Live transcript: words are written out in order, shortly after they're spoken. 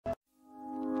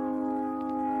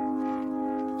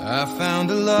I found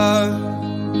a love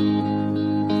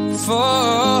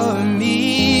for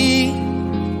me.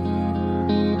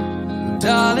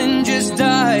 Darling, just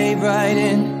dive right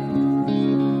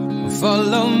in,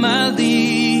 follow my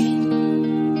lead.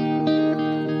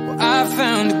 Well, I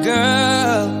found a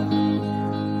girl,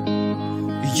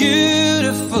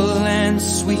 beautiful and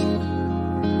sweet.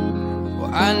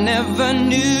 Well, I never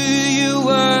knew you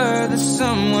were the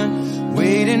someone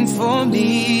waiting for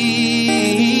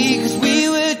me. 'Cause we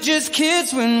were just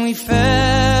kids when we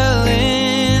fell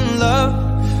in love,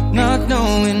 not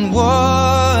knowing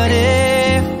what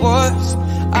it was.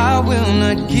 I will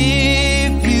not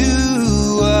give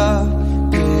you up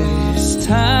this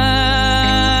time.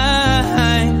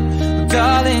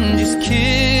 Darling, just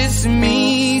kiss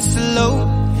me slow.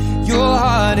 Your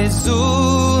heart is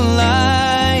all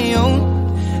I own,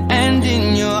 and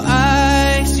in your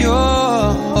eyes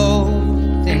you're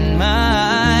holding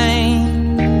mine.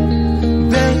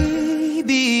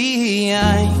 Baby,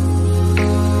 I'm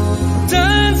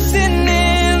dancing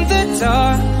in the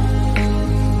dark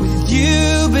with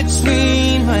you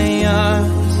between my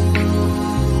arms,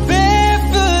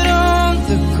 barefoot on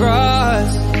the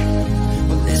grass.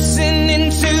 We're listening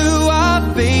to our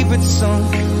favorite song.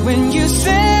 When you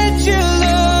said you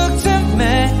looked a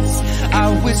mess, I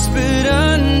whispered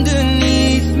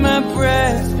underneath my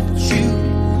breath, but you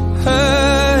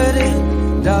heard it.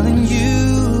 Darling, you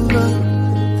look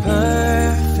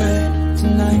perfect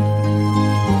tonight.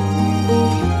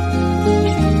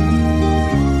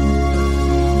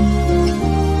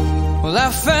 Well, I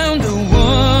found a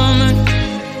woman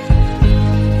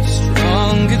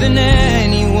stronger than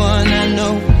anyone I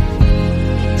know.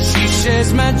 She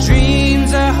shares my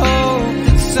dreams. I hope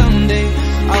that someday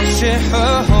I'll share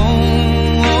her home.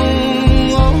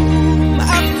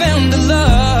 I found a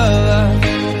love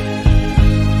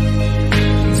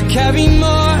to carry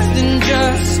more than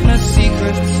just my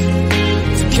secrets,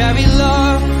 to carry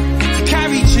love, to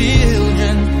carry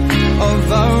children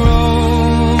of our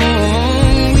own.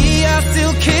 We are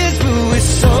still kids, but we're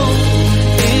so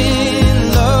in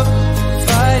love,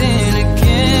 fighting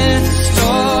against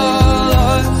all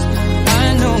odds. I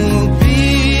know we'll be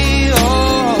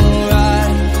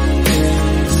alright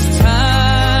this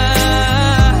time.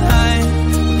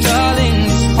 Darling,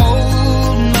 just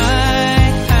hold my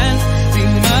hand, be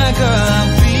my girl,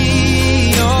 I'll be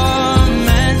your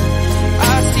man.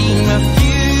 I see my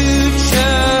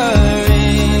future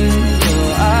in your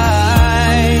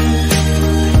eyes.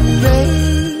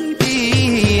 Baby,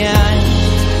 I'm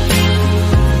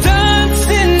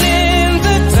dancing in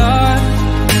the dark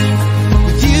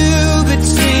with you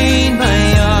between my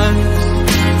arms,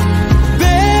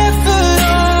 barefoot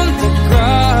on the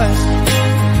grass,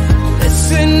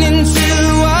 listening to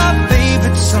our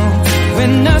favorite song.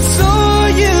 When I saw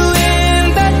you in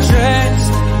that dress,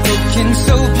 looking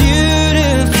so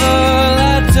beautiful,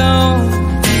 I don't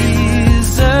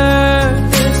deserve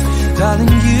this.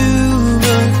 Darling, you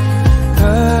look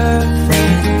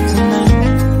perfect tonight.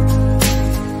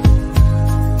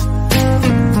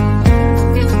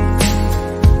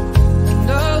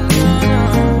 No, no,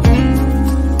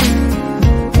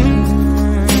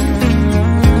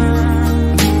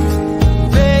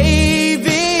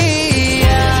 baby,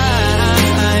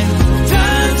 I'm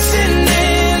dancing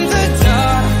in the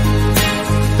dark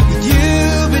with you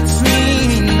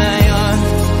between my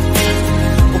arms,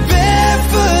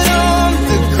 barefoot on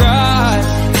the grass,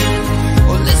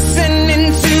 or listening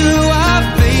to our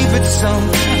favorite song.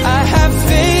 I have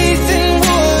faith in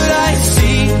what I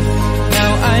see.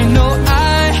 Now I know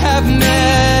I have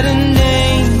met an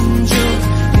angel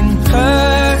in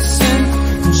person,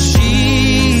 and she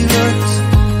looks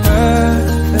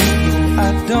perfect. I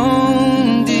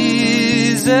don't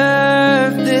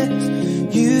deserve this.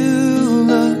 You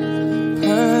look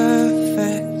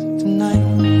perfect tonight.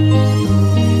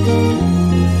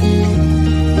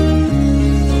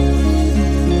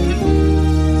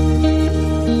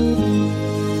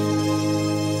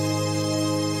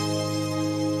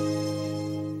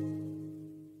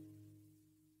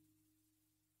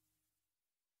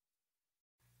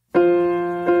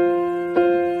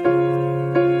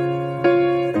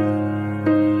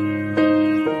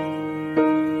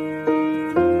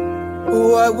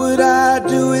 What would I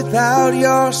do without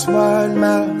your smart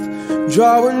mouth,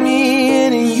 drawing me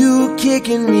in and you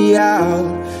kicking me out?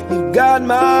 You got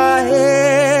my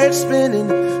head spinning,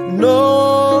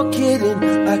 no kidding,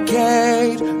 I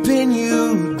can't pin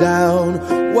you down.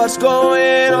 What's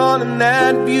going on in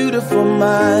that beautiful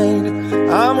mind?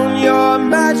 I'm on your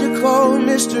magical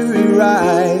mystery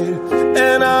ride,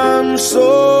 and I'm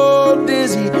so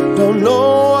dizzy, don't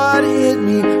know what hit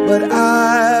me, but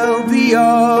I'll be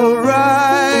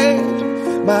alright.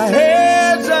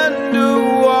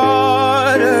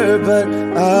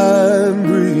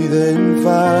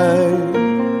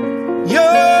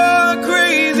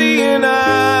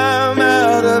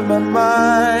 my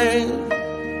mind.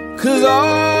 'Cause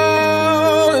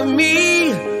all of me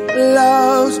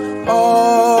loves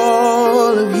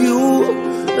all of you.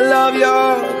 Love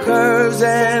your curves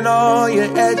and all your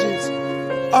edges,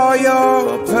 all your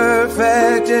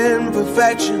perfect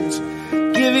imperfections.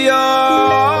 Give your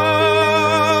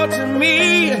all to me,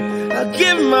 I'll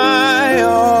give my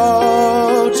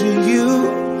all to you.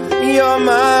 You're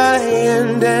my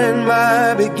end and my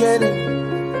beginning.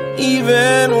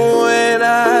 Even when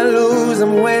I lose,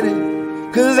 I'm winning.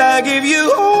 'Cause I give you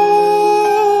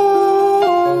all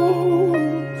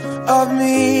of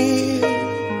me,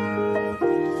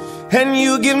 and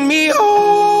you give me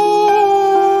all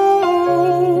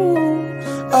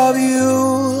of you.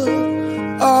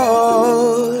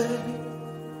 Oh,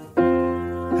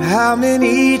 how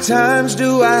many times do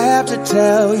I have to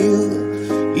tell you?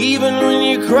 Even when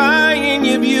you're crying,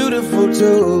 you're beautiful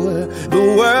too. The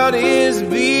world is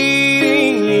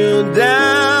beating you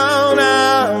down.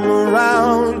 I'm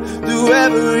around through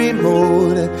every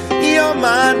mood. You're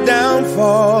my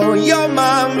downfall, you're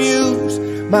my muse,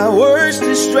 my worst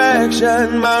distraction,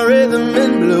 my rhythm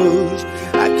and blues.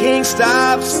 I can't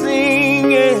stop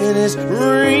singing, it's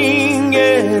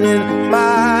ringing in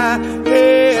my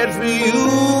head for you.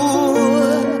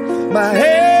 My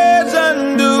head's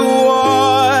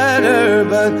underwater,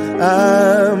 but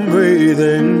I'm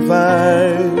breathing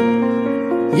fine.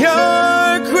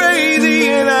 You're crazy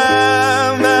and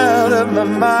I'm out of my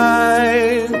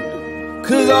mind.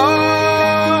 'Cause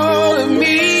all of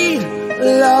me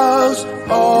loves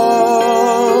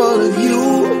all of you.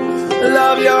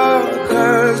 Love your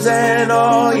curves and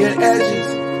all your edges,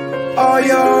 all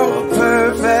your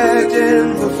perfect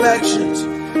imperfections.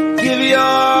 Give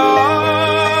your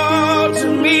all to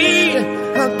me,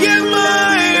 I'll give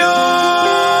my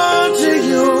all to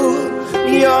you.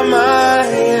 You're my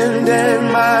end and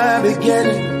my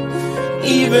beginning.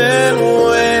 Even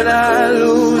when I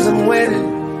lose, I'm winning.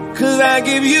 'Cause I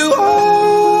give you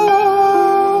all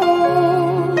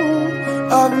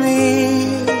of me,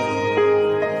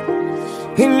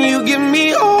 and you give me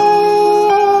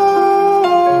all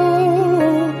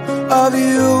of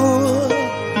you.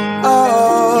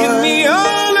 Oh, give me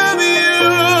all of you.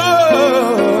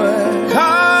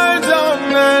 Cards on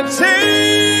the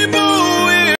table,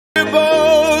 we're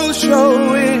both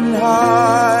showing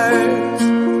hearts,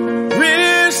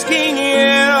 risking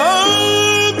it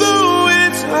although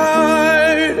it's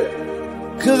hard.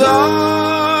 'Cause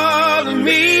all of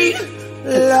me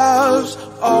loves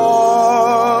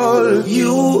all of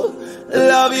you.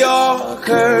 Love your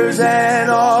curves and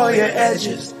all your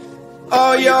edges,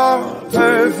 all your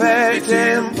perfect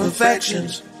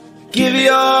imperfections. Give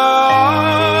your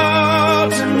all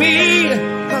to me,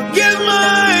 I'll give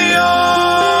my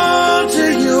all to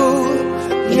you.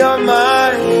 You're my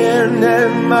end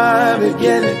and my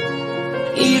beginning.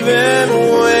 Even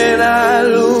when I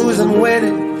lose, I'm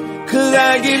winning. 'Cause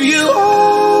I give you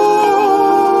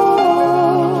all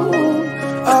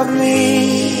of me,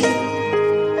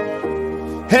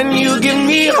 and you give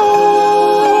me all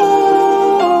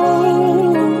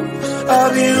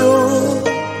of you.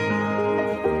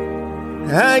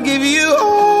 I give you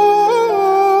all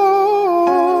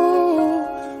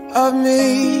of me,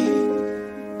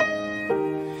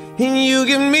 and you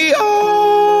give me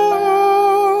all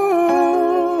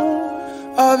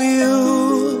of you.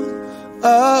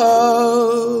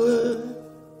 Oh,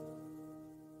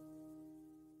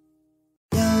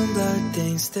 young blood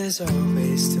thinks there's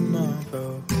always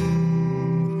tomorrow.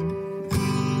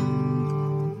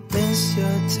 Miss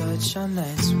your touch on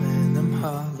nights when I'm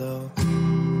hollow.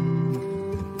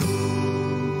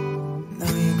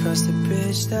 Now you crossed the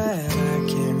bridge that I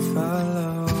can't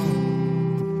follow.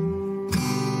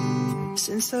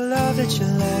 Since the love that you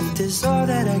left is all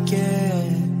that I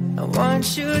get, I want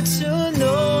you to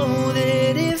know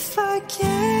that if I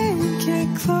can't get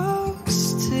close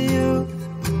to you,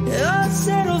 I'll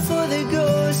settle for the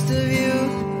ghost of you.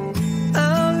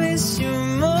 I'll miss you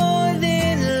more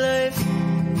than life.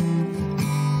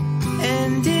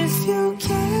 And if you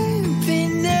can't be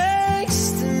next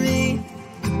to me,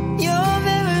 your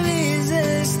memory is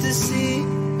ecstasy.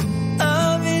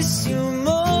 I'll miss you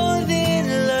more than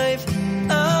life.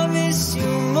 I'll miss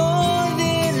you more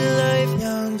than life.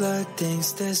 Young blood thinks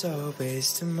there's always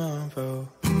tomorrow.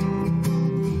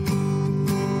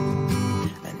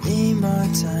 I need more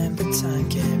time, but time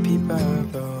can't be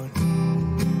borrowed.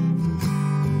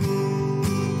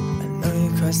 I know you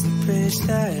crossed the bridge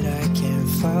that I can't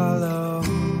follow.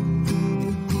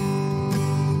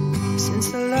 Since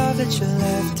the love that you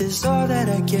left is all that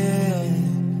I get,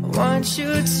 I want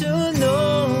you to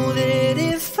know that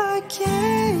if I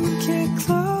can't get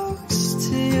close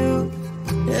to you,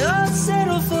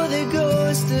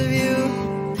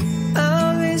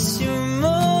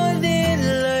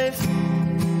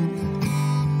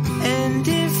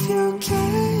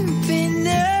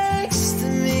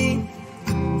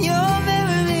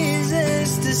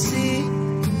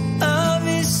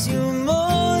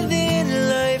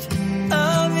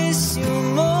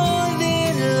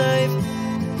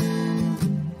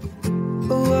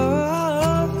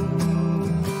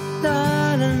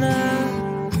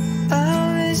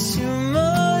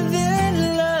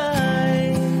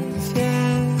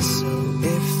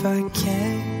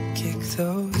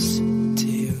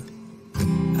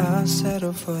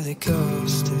 for the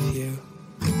ghost of you.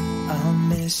 I'll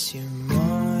miss you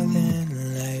more than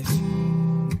life.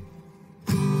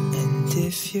 And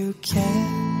if you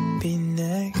can't be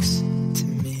next to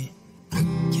me,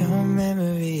 your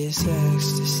memory is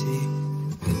ecstasy.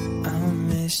 I'll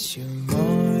miss you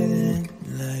more than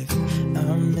life.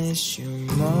 I'll miss you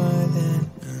more than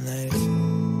life.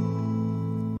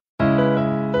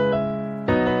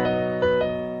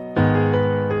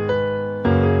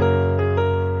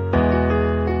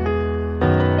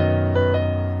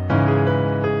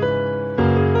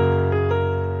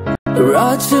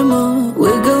 Rachima,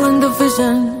 wiggling the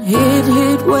vision.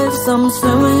 Heat waves, I'm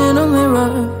swimming in a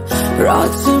mirror.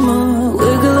 Rachima,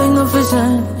 wiggling the vision.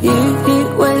 Heat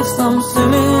waves, I'm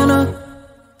swimming in a.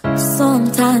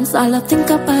 Sometimes all I think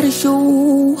about is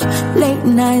you. Late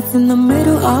nights in the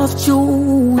middle of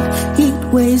June. Heat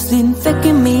waves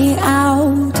infecting me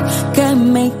out.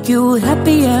 Can make you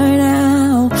happier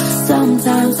now.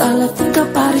 Sometimes all I think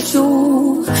about is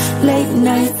you. Late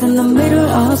nights in the middle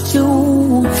of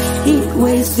June. Heat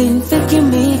waves infecting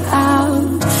me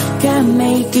out. Can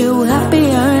make you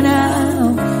happier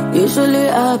now. Usually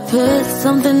I put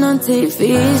something on TV,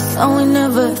 so we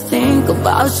never think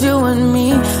about you and me.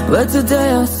 But today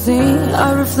I see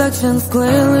our reflections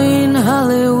clearly in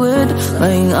Hollywood,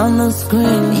 playing on the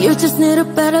screen. You just need a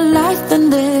better life than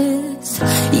this.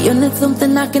 You need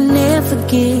something I can never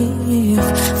give.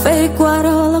 Fake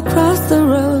water all across the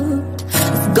road.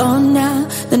 It's gone now,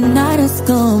 the night has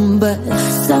come. But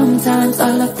sometimes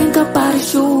all I think about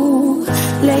is you.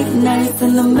 Late nights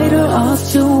in the middle of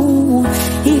June.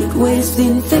 Heat waves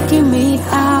infecting me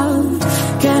out.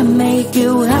 Can make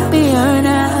you happier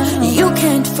now. You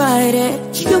can't fight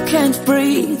it, you can't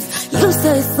breathe. You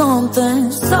say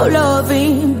something so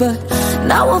loving, but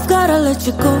now I've gotta let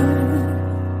you go.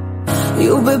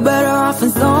 You'll be better off in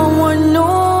someone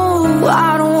new.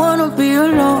 I don't wanna be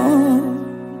alone.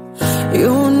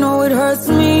 You know it hurts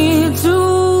me too.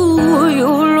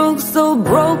 You look so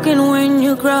broken when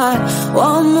you cry.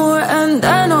 One more and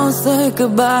then I'll say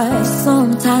goodbye.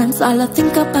 Sometimes all I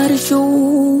think about is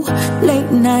you.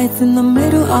 Late nights in the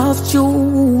middle of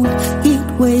June. Heat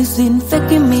waves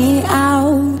infecting me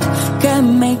out.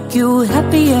 Can make you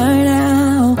happier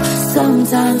now.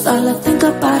 Sometimes all I think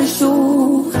about is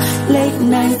you. Late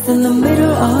nights in the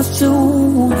middle of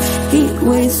June. Heat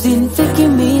waves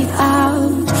infecting me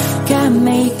out. Can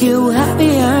make you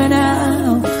happier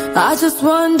now. I just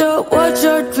wonder what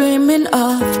you're dreaming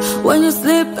of when you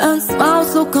sleep and smile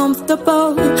so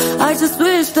comfortable. I just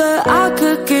wish that I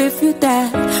could give you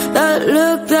that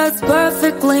look that's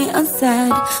perfectly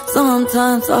unsaid.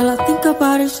 Sometimes all I think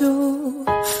about is you.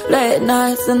 Late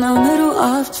nights in the middle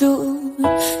of June.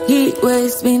 Heat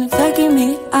waves been faking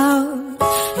me out.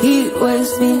 Heat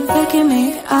waves been faking me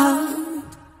out.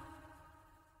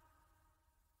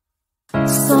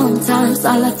 Sometimes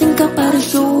all I think about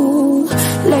is you.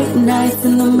 Late nights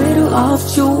in the middle of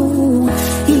June.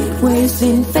 Heat waves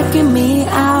infecting me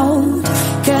out.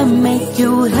 Can make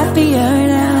you happier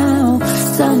now.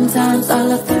 Sometimes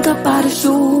all I think about is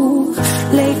you.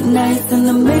 Late nights in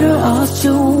the middle of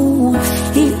June.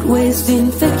 Heat waves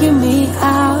infecting me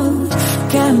out.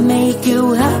 Can make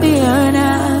you happier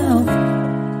now.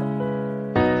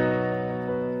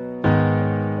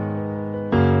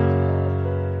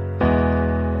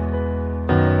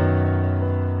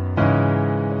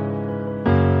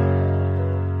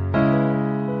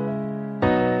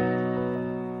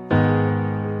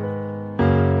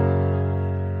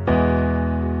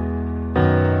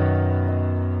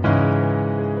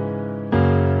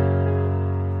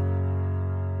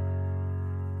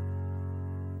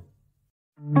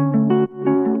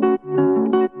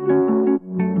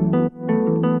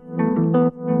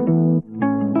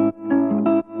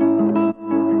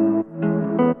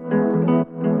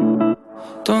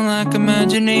 Don't lack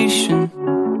imagination,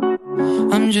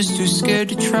 I'm just too scared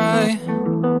to try.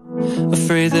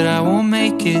 Afraid that I won't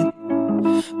make it.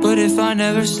 But if I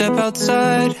never step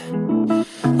outside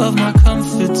of my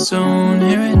comfort zone,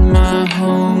 here in my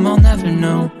home, I'll never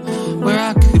know where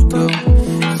I could go.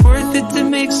 It's worth it to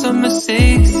make some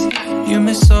mistakes. You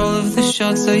miss all of the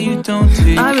shots that you don't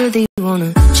take. I really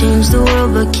wanna change the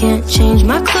world but can't change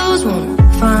my clothes. Wanna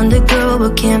find a girl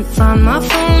but can't find my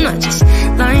phone. I just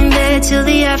lie in bed till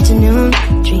the afternoon,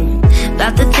 dreaming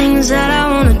about the things that I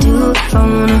wanna do. If I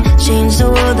wanna change the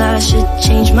world, I should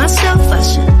change myself. I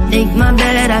should make my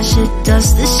bed, I should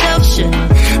dust the shelf. Should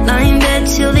lie in bed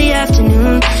till the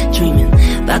afternoon, dreaming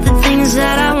about the things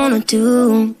that I wanna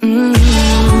do.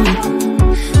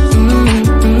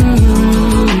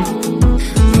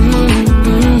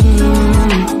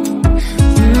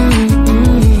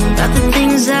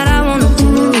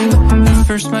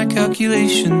 First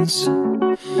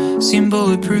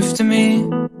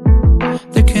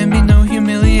can be no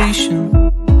humiliation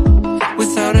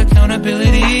without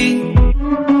accountability.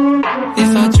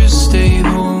 If I just stayed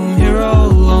home here all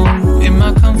alone in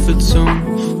my comfort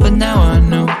zone, but now I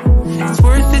know it's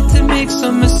worth it to make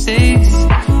some mistakes.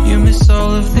 You miss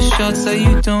all of the shots that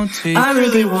you don't take. I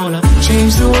really wanna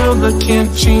change the world, but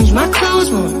can't change my clothes.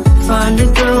 Wanna find a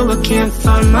girl, but can't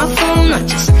find my phone. I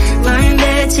just lie in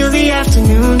bed till the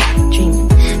afternoon, dreaming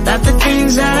about the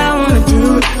things that I wanna do.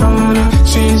 I wanna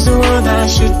change the world, I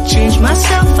should change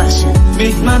myself. I should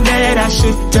make my bed, I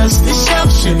should dust the shelf.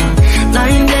 Should I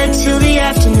lie in bed till the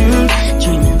afternoon,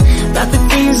 dreaming about the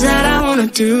things that I wanna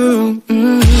do.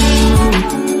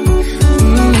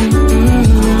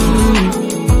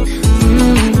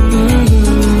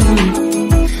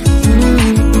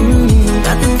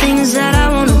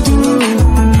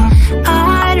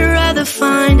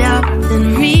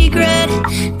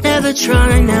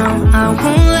 Try now, I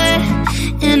won't let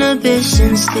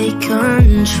inhibitions take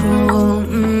control.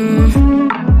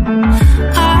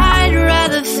 I'd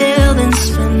rather fail than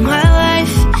spend my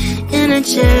life in a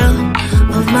jail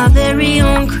of my very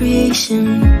own creation,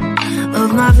 of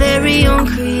my very own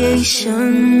creation.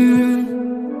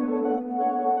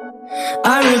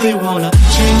 I really wanna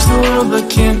change the world, but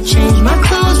can't change my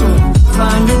clothes. Wanna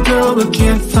find a girl, but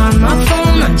can't find my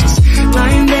phone. I just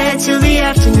lie in bed till the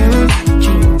afternoon,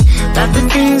 dreaming about the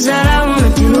things that I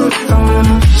wanna do. I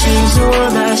wanna change the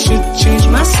world, I should change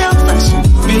myself. I should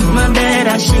make my bed,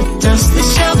 I should dust the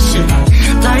shelf. Should I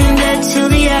lie in bed till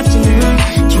the afternoon,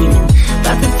 dreaming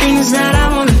about the things that I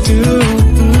wanna do.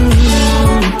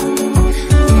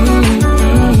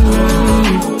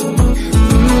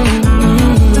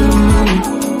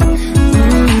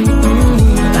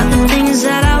 About the things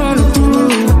that I wanna do.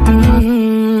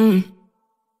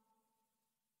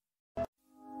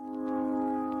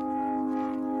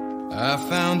 I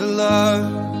found a love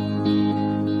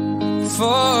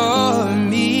for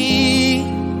me.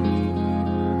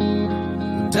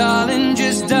 Darling,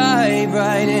 just dive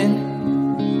right in,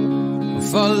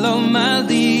 follow my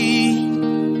lead.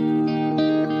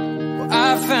 Well, I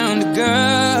found a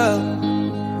girl,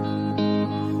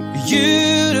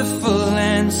 beautiful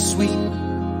and sweet.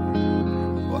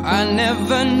 Well, I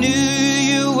never knew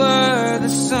you were the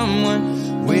someone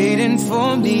waiting for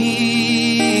me.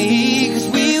 'Cause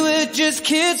we were just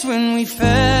kids when we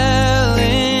fell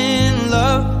in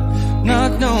love,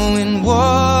 not knowing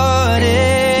what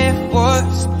it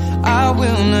was. I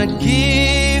will not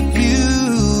give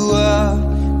you up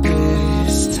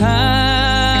this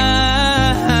time.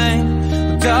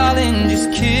 Darling, just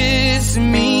kiss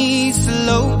me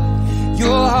slow.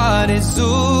 Your heart is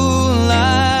all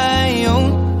I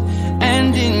own,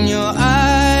 and in your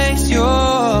eyes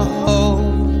you're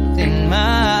holding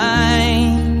mine.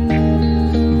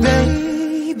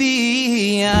 Baby,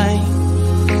 I'm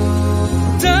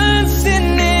dancing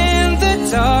in the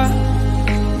dark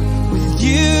with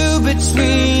you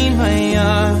between my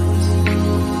arms,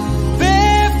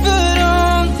 barefoot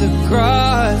on the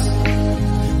grass,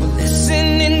 we're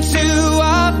listening to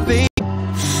our baby.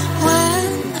 When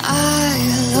I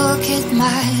look at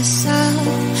myself,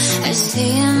 I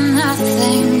see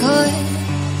nothing good.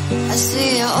 I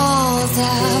see all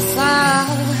the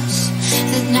flaws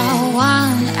that no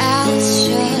one else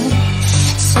should.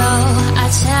 So I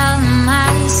tell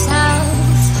myself,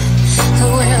 who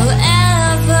will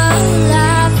ever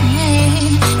love me?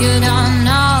 You don't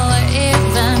know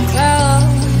even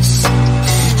close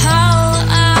how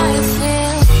I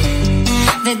feel.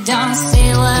 They don't see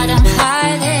what I'm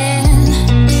hiding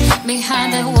behind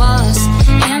the walls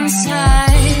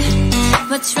inside.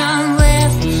 What's wrong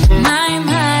with my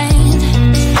mind?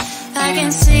 I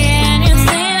can see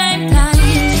anything I'm blind.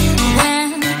 When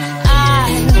I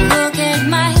look at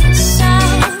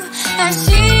myself, I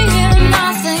see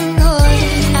nothing good.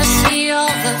 I see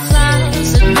all the flaws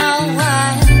that no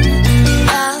one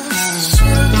else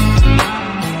should.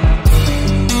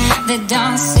 They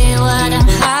don't see what I'm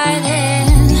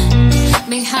hiding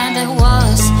behind the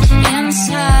walls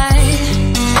inside.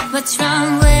 What's wrong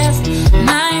with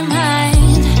my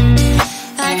mind?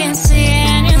 I can see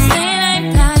anything I'm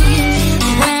blind.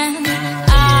 When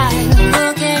I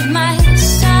look at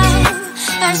myself,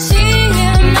 I see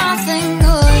nothing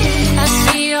good. I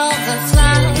see all the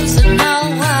flaws that no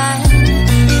one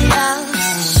else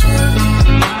should.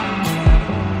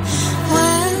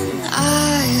 When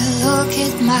I look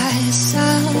at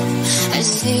myself, I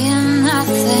see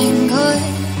nothing good.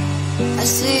 I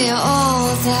see all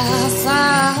the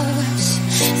flaws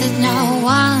that no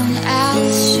one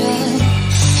else should.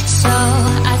 So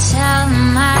I tell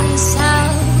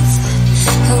myself,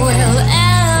 who will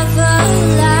ever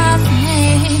love me?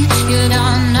 You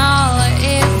don't know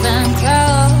even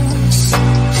close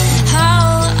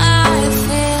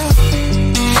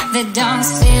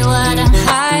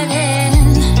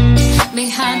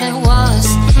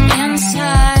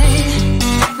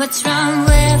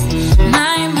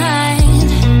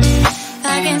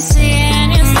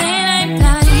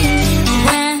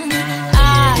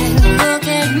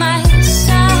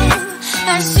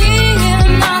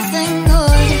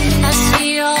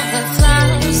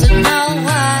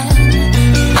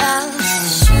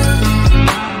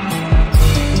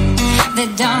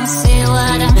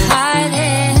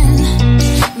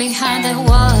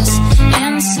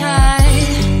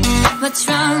what's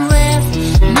wrong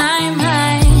with my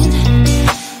mind.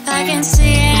 I can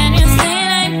see anything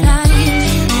I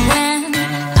like. When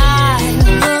I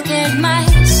look at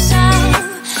myself,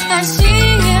 I see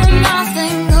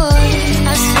nothing good.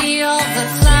 I see all the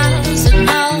flaws that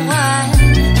no one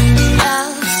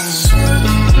else should.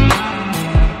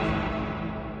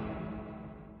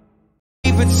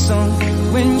 Favorite song.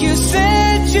 When you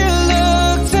said you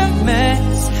looked a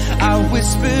mess, I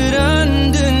whispered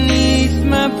underneath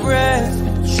my breath,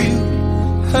 but you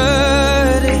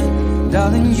heard it,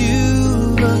 darling. You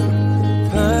look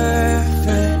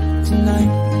perfect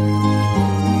tonight.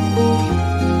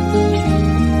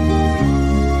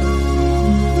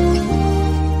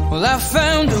 Well, I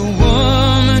found a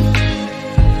woman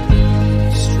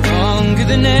stronger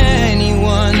than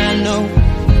anyone I know.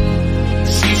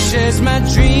 She shares my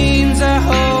dreams. I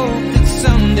hope that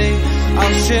someday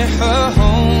I'll share her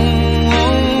home.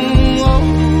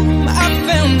 I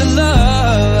found a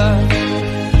love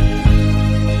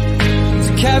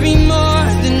to carry more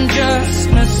than just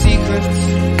my secrets,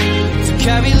 to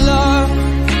carry love,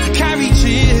 to carry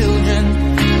children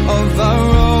of our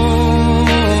own.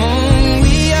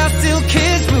 We are still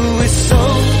kids, but we're so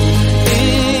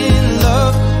in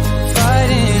love,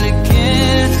 fighting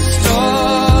against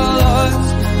all odds.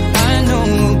 I know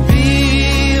we'll be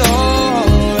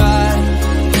alright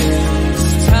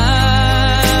this time.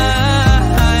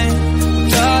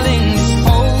 Darling, just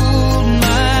hold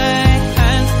my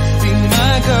hand. Be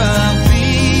my girl, I'll be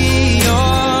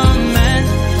your man.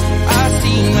 I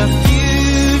see my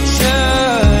future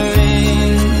in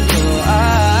your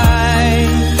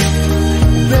eyes.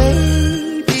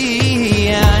 Baby,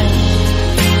 I'm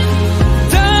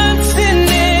dancing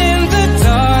in the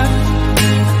dark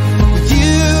with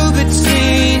you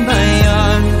between my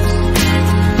arms,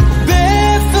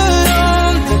 barefoot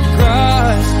on the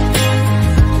grass,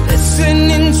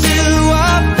 listening to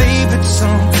our favorite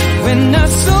song. When I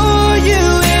saw you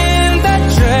in that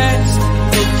dress,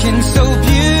 looking so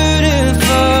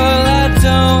beautiful, I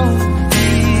don't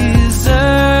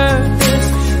deserve this,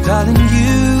 darling.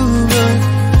 You look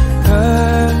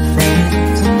perfect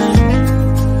tonight.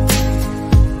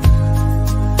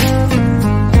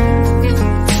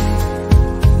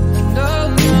 No,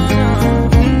 no,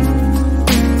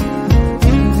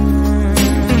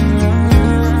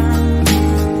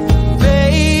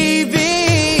 baby,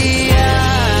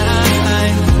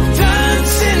 I'm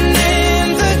dancing in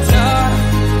the dark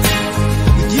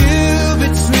with you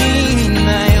between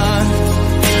my arms,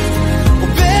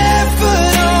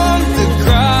 barefoot on the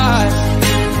grass,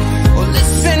 or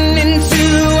listening to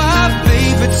our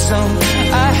favorite song.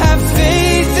 I have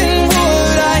faith in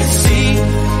what I see.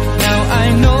 Now I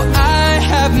know I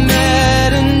have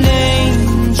met an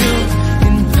angel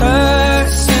in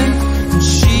person, and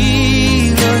she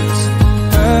looks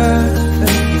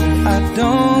perfect. I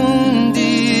don't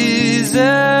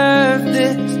deserve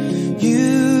this. You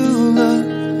look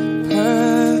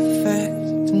perfect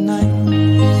tonight.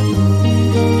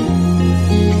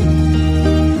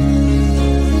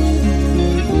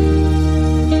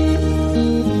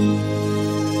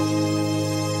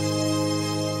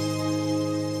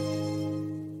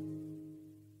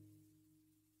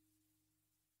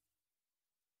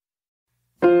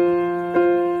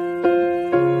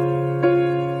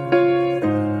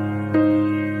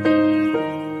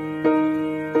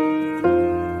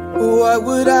 What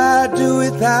would I do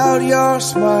without your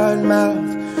smart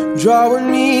mouth? Drawing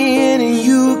me in and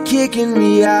you kicking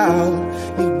me out.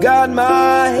 You got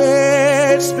my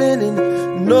head spinning,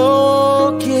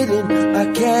 no kidding. I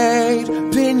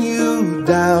can't pin you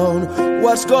down.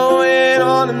 What's going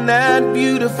on in that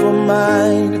beautiful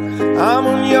mind? I'm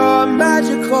on your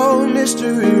magical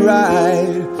mystery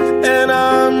ride, and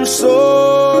I'm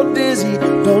so dizzy,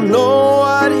 don't know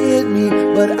what hit me,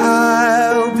 but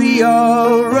I'll be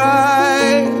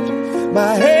alright.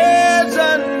 My head's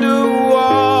underwater,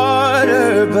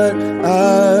 but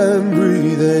I'm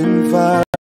breathing fine.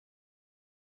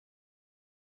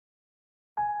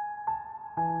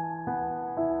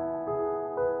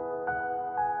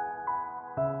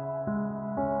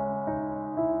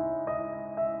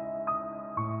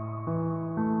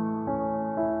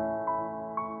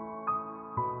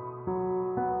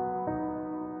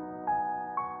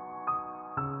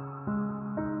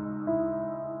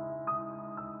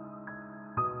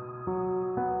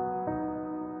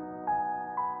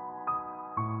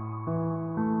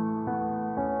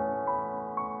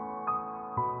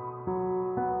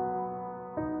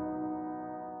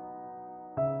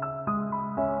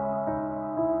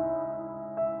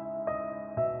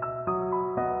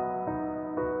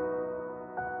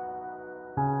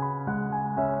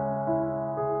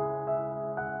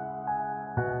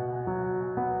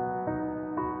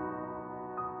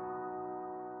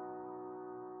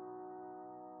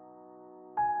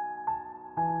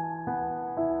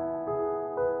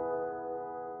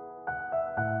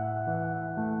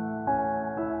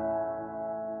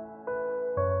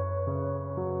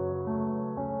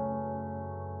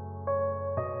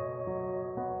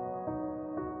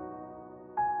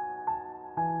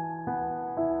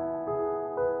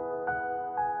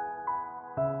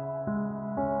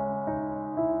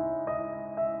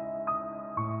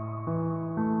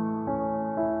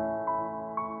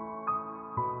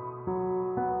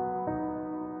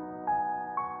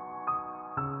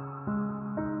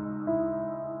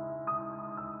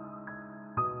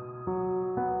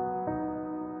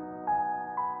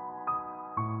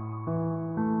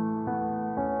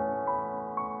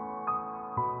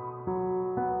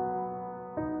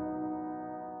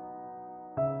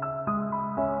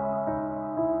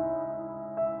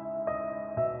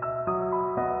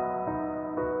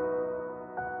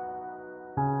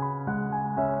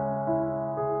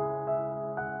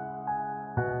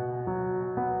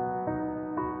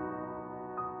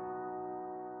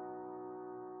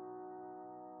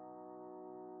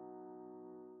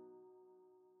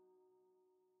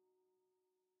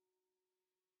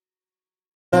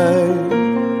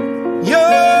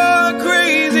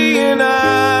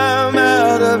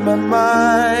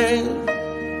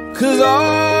 'cause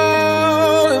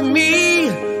all of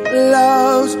me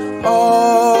loves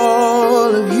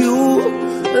all of you.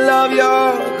 Love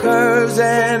your curves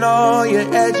and all your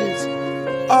edges,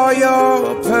 all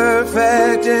your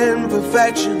perfect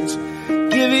imperfections.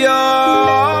 Give your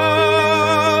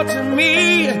all to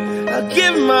me, I'll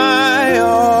give my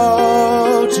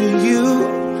all to you.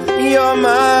 You're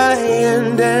my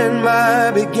end and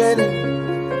my beginning.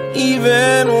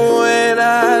 Even when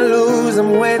I lose,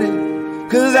 I'm winning,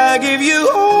 'cause I give you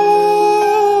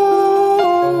all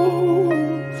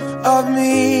of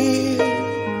me,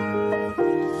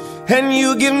 and you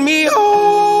give me all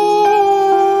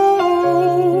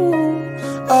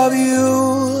of you.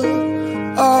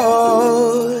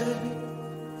 Oh,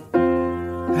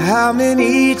 how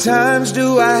many times do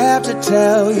I have to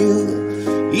tell you?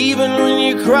 Even when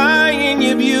you're crying,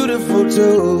 you're beautiful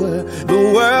too. The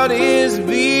world is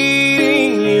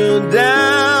beating you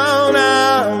down.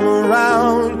 I'm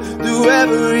around through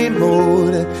every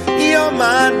mood. You're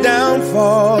my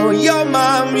downfall, you're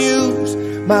my muse,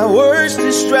 my worst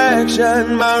distraction,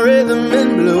 my rhythm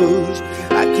and blues.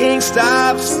 I can't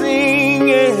stop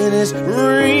singing, it's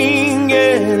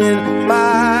ringing in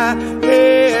my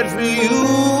head for you.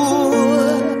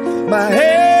 My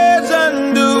head's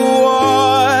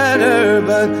underwater,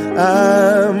 but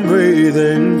I'm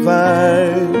breathing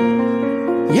fine.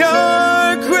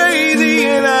 You're crazy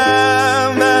and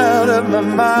I'm out of my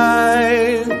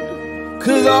mind,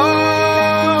 'cause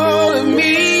all of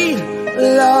me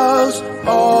loves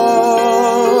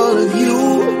all of you.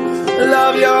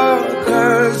 Love your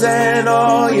curves and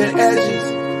all your edges,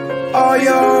 all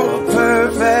your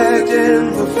perfect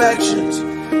imperfections.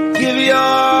 Give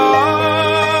your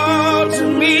all to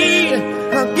me,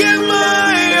 I'll give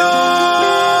my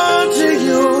all to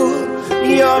you.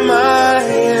 You're my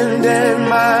end and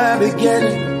my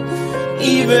beginning.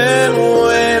 Even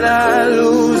when I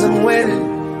lose, I'm winning,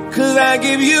 'cause I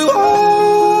give you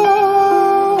all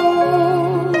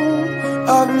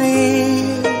of me,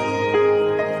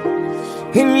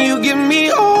 and you give me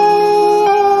all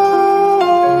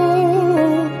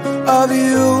of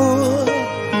you.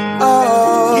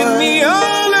 Oh, give me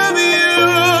all of you.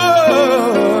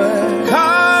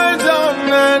 Cards on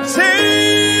the table.